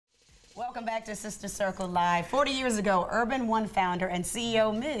Welcome back to Sister Circle Live. 40 years ago, Urban One founder and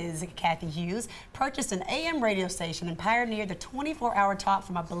CEO Ms. Cathy Hughes purchased an AM radio station and pioneered the 24-hour talk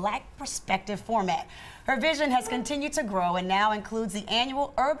from a Black perspective format. Her vision has continued to grow and now includes the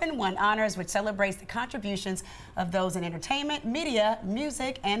annual Urban One Honors, which celebrates the contributions of those in entertainment, media,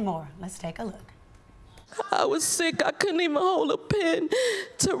 music, and more. Let's take a look. I was sick. I couldn't even hold a pen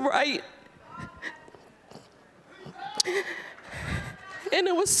to write. And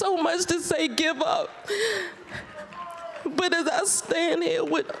it was so much to say give up. But as I stand here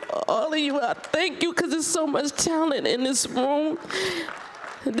with all of you, I thank you because there's so much talent in this room.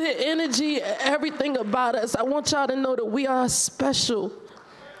 The energy, everything about us. I want y'all to know that we are special.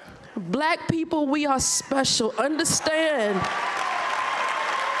 Black people, we are special. Understand.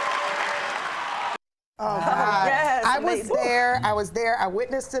 Oh, God. Yes, I was there. I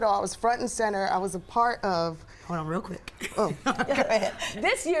witnessed it all. I was front and center. I was a part of. Hold on real quick. Oh, go ahead.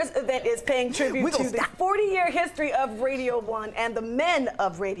 This year's event is paying tribute to the 40-year history of Radio One and the men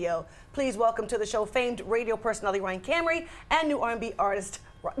of radio. Please welcome to the show famed radio personality Ryan Camry and new R&B artist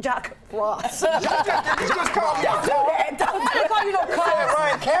Jac Ross. You just called me out. I didn't call you no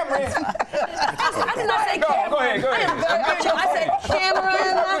Ryan Camry. I did not say Cameron. Go ahead. I said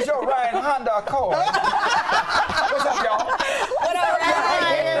Cameron. What's your Ryan Honda Accord? What's up, y'all? What up,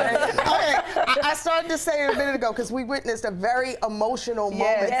 Ryan? Okay, I started to say it a minute ago because we witnessed a very emotional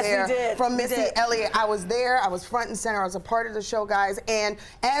moment Yes, we did. from We Missy did. Elliott. I was there. I was front and center. I was a part of the show, guys. And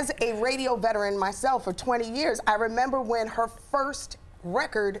as a radio veteran myself for 20 years, I remember when her first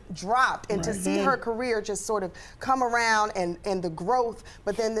record dropped, and to see her career just sort of come around and the growth,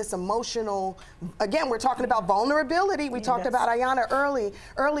 but then this emotional, again, we're talking about vulnerability. We talked about Ayanna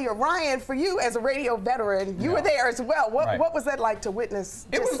earlier. Ryan, for you as a radio veteran, you were there as well. What was that like to witness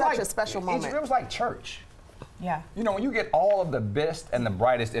just such a special moment? It was like church. Yeah. You know, when you get all of the best and the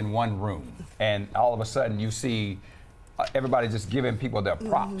brightest in one room, and all of a sudden you see everybody just giving people their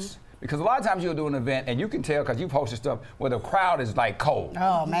props. Because a lot of times you'll do an event and you can tell because you've hosted stuff where the crowd is like cold.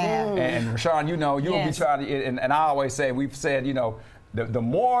 Oh, man. And Rashawn, you know, you'll be trying to, and I always say, we've said, you know, the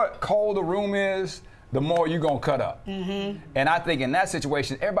more cold the room is, the more you're going to cut up. And I think in that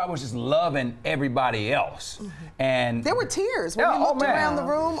situation, everybody was just loving everybody else. And there were tears when we looked around the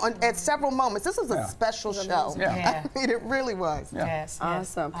room at several moments. This was a special show. I mean, it really was. Yes.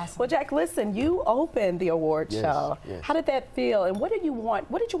 Awesome. Well, Jac, listen, you opened the award show. Yes. How did that feel, and what did you want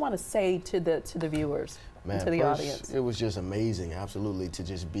to say to the viewers, Man, to the first, audience? It was just amazing, absolutely, to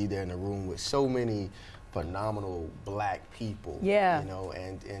just be there in the room with so many phenomenal Black people. Yeah. You know,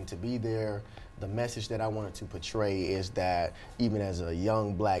 and to be there. The message that I wanted to portray is that even as a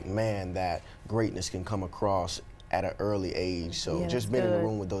young Black man, that greatness can come across at an early age. So just being in the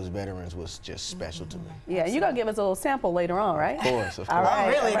room with those veterans was just special to me. Yeah, you're going to give us a little sample later on, right? Of course, of course. All right, I'm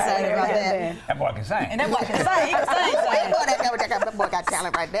really excited about that. that boy can sing. And that boy can sing. He can sing. That boy got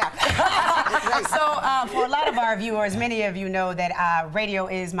talent right there. So for a lot of our viewers, many of you know that radio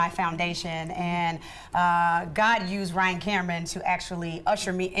is my foundation, and God used Ryan Cameron to actually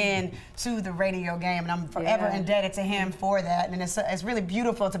usher me in to the radio game, and I'm forever indebted to him for that. And it's really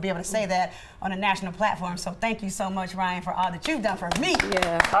beautiful to be able to say that on a national platform. So thank you so much, Ryan, for all that you've done for me.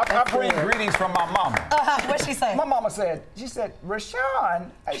 Yeah. I bring greetings from my mama. What'd she say? My mama said, Rashawn,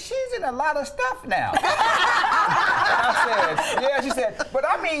 she's in a lot of stuff now. And I said, yeah, she said, but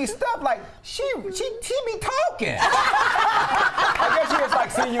I mean stuff like, she be talking. I guess she was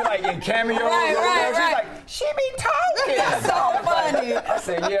like seeing you like in cameos. She's like, she be talking. That's so funny. I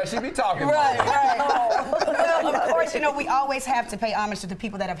said, yeah, she be talking. Right. Well, of course, you know, we always have to pay homage to the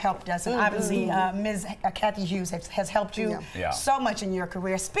people that have helped us, and obviously Ms. Cathy Hughes has helped you so much in your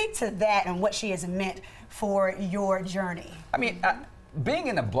career. Speak to that and what she has meant for your journey. I mean, being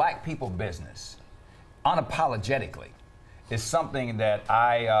in the Black people business, unapologetically, is something that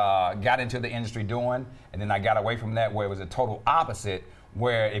I got into the industry doing, and then I got away from that where it was a total opposite,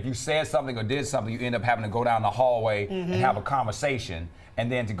 where if you said something or did something, you end up having to go down the hallway and have a conversation,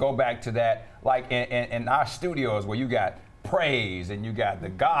 and then to go back to that, like in our studios where you got praise and you got the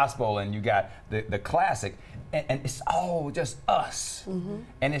gospel and you got the classic, and it's all just us.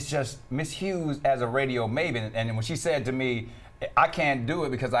 And it's just Miss Hughes as a radio maven, and when she said to me, I can't do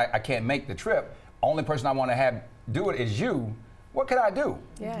it because I can't make the trip, only person I want to have do it is you. What could I do?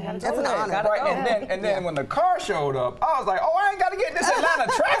 Yeah, that's an honor. Right, and then when the car showed up, I was like, oh, I ain't got to get in this Atlanta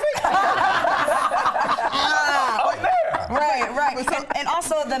traffic. Up there. Right. And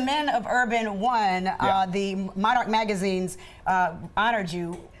also the men of Urban One, the Monarch magazines honored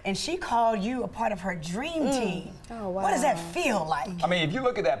you, and she called you a part of her dream team. Oh, wow. What does that feel like? I mean, if you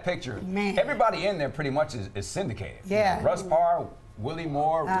look at that picture, everybody in there pretty much is syndicated. Yeah. Russ Parr, Willie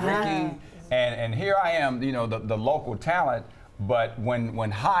Moore, Ricky, and here I am, you know, the local talent. But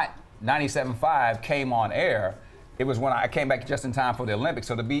when Hot 97.5 came on air, it was when I came back just in time for the Olympics.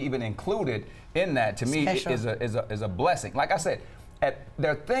 So to be even included in that, to me, is a blessing. Like I said,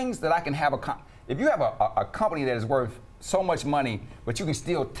 there are things that I can have if you have a company that is worth so much money, but you can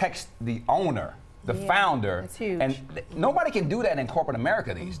still text the owner, the founder, that's huge. And nobody can do that in corporate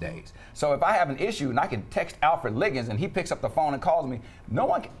America these days. So if I have an issue and I can text Alfred Liggins and he picks up the phone and calls me, no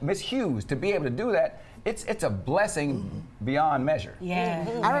one, Miss Hughes, to be able to do that, it's a blessing beyond measure. Yeah.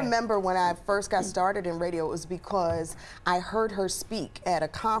 I remember when I first got started in radio, it was because I heard her speak at a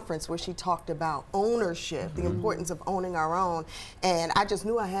conference where she talked about ownership, the importance of owning our own, and I just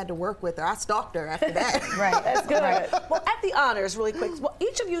knew I had to work with her. I stalked her after that. Right. That's good. Right. Well, at the honors, really quick, well,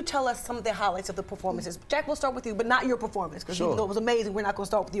 each of you tell us some of the highlights of the performances. Jack, we'll start with you, but not your performance, because even though it was amazing, we're not going to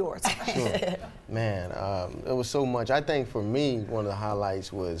start with yours. Sure. Man, it was so much. I think for me, one of the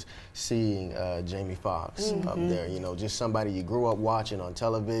highlights was seeing Jamie Foxx up there. You know, just somebody you grew up watching on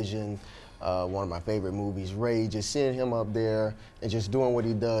television. One of my favorite movies, Ray, just seeing him up there and just doing what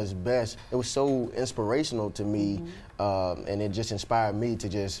he does best. It was so inspirational to me, and it just inspired me to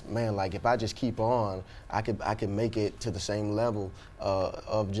just, man, like if I just keep on, I could make it to the same level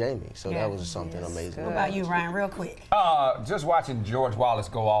of Jamie. So that was something amazing. What about you, Ryan, real quick? Just watching George Wallace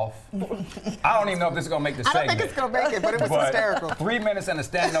go off. I don't even know if this is gonna make the segment. I don't think it's gonna make it, but it was hysterical. 3 minutes and a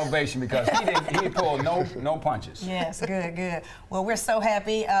standing ovation because he pulled no punches. Yes, good, good. Well, we're so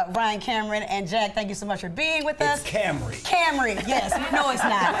happy. Ryan, Cameron, and Jack, thank you so much for being with us. It's Camry. Camry, yes. No, it's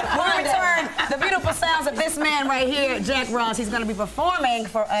not. We'll return the beautiful sounds of this man right here, Jac Ross. He's going to be performing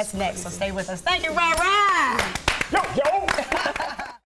for us next, so stay with us. Thank you, Ryan.